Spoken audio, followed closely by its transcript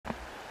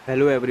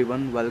Hello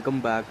everyone,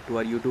 welcome back to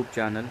our YouTube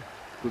channel.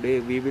 Today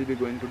we will be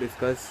going to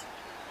discuss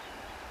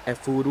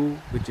Efuru,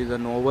 which is a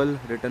novel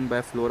written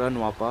by Flora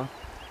Nwapa,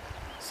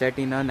 set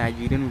in a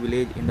Nigerian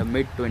village in the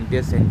mid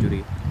 20th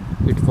century.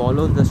 It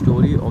follows the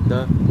story of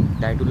the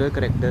titular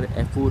character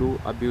Efuru,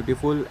 a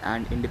beautiful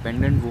and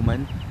independent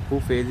woman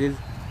who faces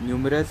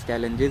numerous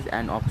challenges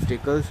and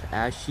obstacles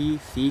as she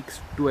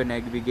seeks to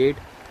navigate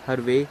her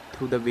way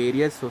through the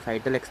various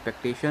societal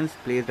expectations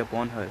placed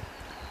upon her.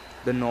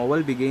 The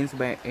novel begins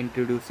by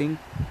introducing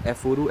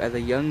Efuru as a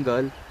young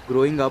girl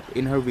growing up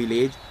in her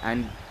village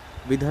and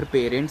with her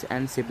parents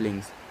and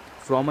siblings.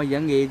 From a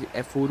young age,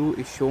 Efuru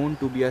is shown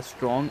to be a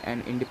strong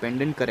and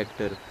independent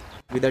character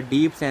with a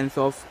deep sense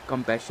of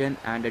compassion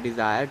and a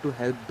desire to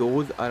help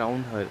those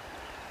around her.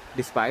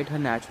 Despite her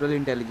natural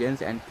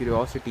intelligence and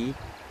curiosity,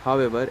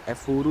 however,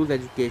 Efuru's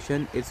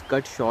education is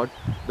cut short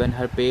when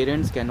her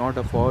parents cannot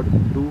afford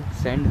to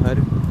send her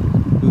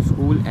to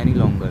school any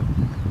longer.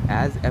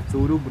 As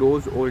Efuru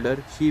grows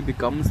older, she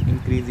becomes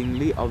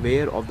increasingly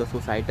aware of the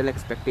societal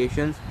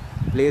expectations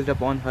placed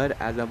upon her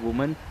as a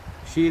woman.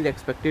 She is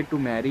expected to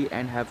marry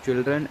and have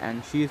children,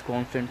 and she is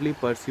constantly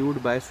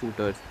pursued by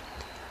suitors.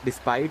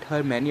 Despite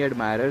her many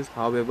admirers,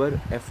 however,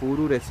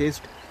 Efuru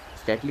resists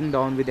settling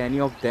down with any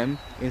of them,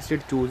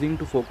 instead choosing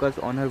to focus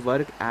on her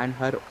work and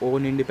her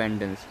own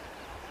independence.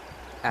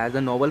 As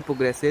the novel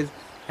progresses,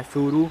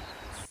 Efuru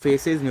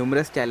faces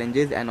numerous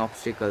challenges and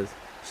obstacles.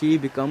 She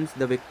becomes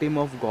the victim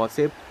of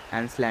gossip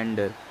and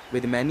slander,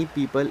 with many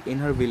people in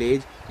her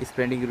village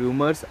spreading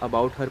rumors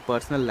about her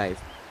personal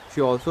life.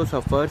 She also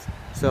suffers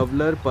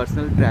several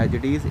personal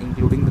tragedies,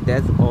 including the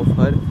death of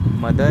her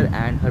mother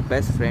and her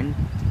best friend,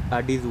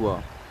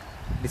 Adizua.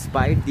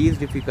 Despite these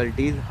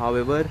difficulties,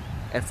 however,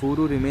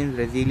 Efuru remains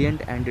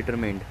resilient and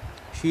determined.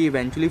 She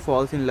eventually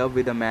falls in love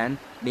with a man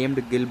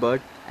named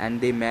Gilbert and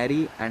they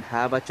marry and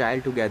have a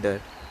child together.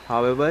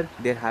 However,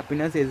 their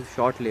happiness is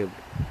short lived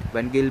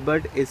when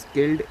Gilbert is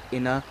killed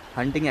in a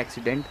hunting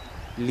accident,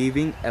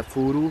 leaving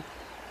Efuru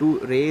to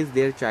raise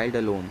their child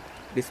alone.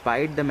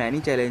 Despite the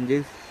many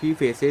challenges she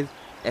faces,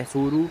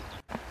 Efuru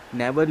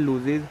never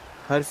loses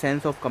her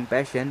sense of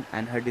compassion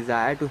and her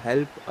desire to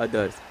help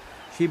others.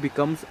 She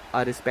becomes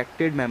a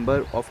respected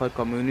member of her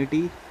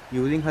community,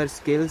 using her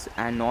skills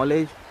and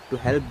knowledge to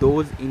help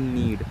those in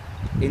need.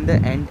 In the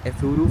end,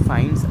 Efuru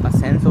finds a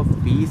sense of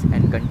peace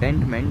and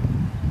contentment,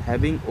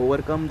 having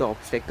overcome the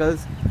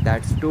obstacles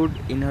that stood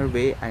in her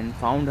way and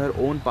found her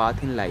own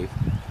path in life.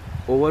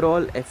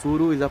 Overall,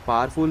 Efuru is a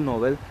powerful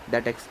novel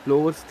that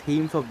explores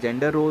themes of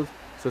gender roles,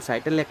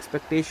 societal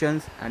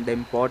expectations, and the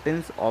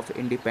importance of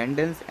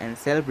independence and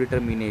self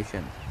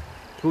determination.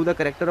 Through the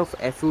character of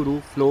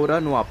Efuru, Flora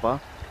Nwapa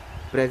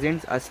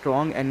presents a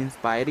strong and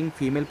inspiring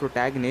female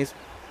protagonist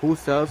who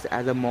serves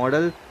as a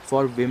model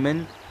for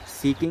women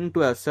seeking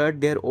to assert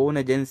their own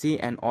agency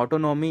and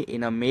autonomy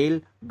in a male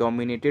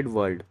dominated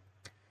world.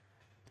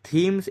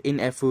 Themes in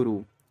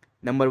Efuru.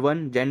 Number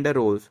 1. Gender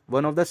roles.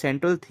 One of the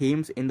central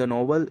themes in the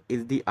novel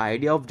is the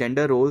idea of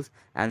gender roles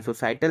and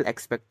societal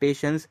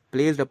expectations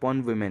placed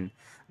upon women.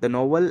 The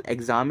novel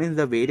examines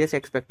the various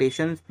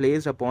expectations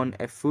placed upon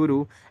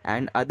Efuru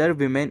and other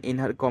women in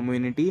her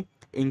community,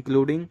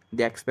 including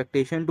the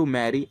expectation to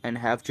marry and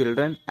have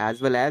children,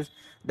 as well as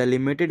the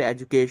limited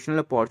educational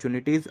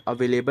opportunities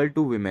available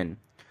to women.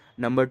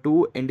 Number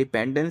 2.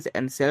 Independence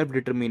and self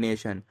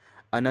determination.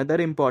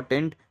 Another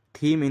important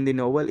theme in the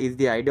novel is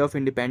the idea of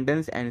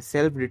independence and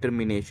self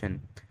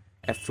determination.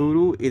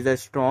 Efuru is a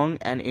strong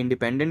and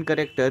independent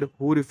character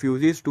who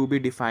refuses to be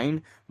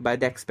defined by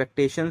the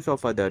expectations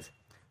of others.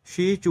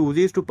 She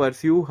chooses to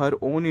pursue her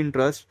own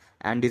interests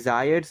and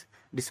desires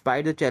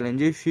despite the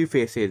challenges she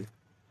faces.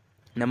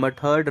 Number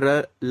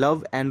third,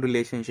 love and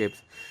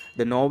relationships.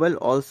 The novel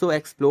also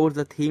explores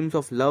the themes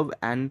of love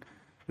and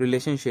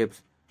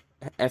relationships.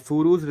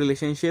 Efuru's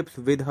relationships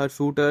with her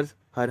suitors,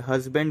 her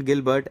husband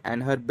Gilbert,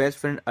 and her best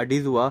friend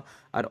Adizua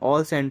are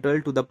all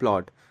central to the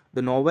plot.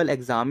 The novel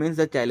examines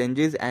the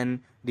challenges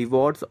and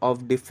rewards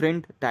of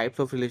different types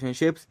of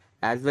relationships,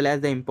 as well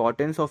as the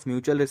importance of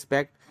mutual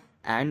respect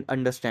and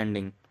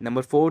understanding.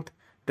 Number fourth,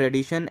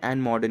 tradition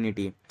and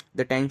modernity.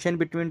 The tension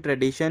between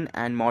tradition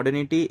and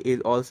modernity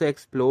is also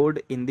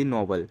explored in the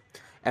novel.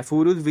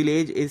 Efuru's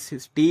village is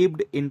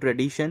steeped in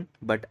tradition,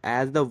 but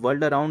as the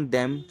world around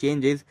them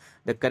changes,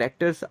 the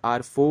characters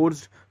are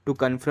forced to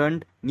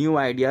confront new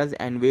ideas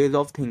and ways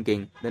of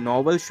thinking. The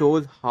novel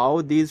shows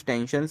how these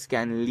tensions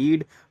can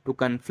lead to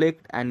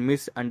conflict and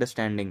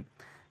misunderstanding.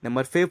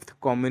 Number fifth,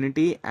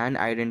 community and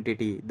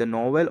identity. The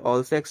novel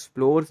also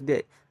explores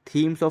the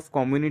themes of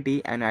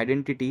community and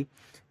identity.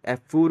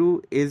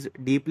 Efuru is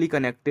deeply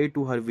connected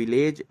to her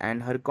village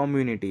and her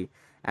community,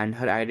 and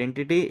her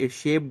identity is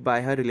shaped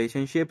by her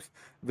relationships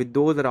with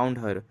those around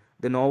her.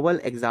 The novel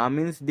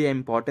examines the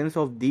importance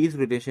of these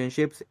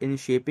relationships in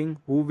shaping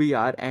who we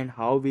are and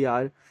how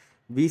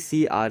we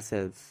see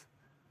ourselves.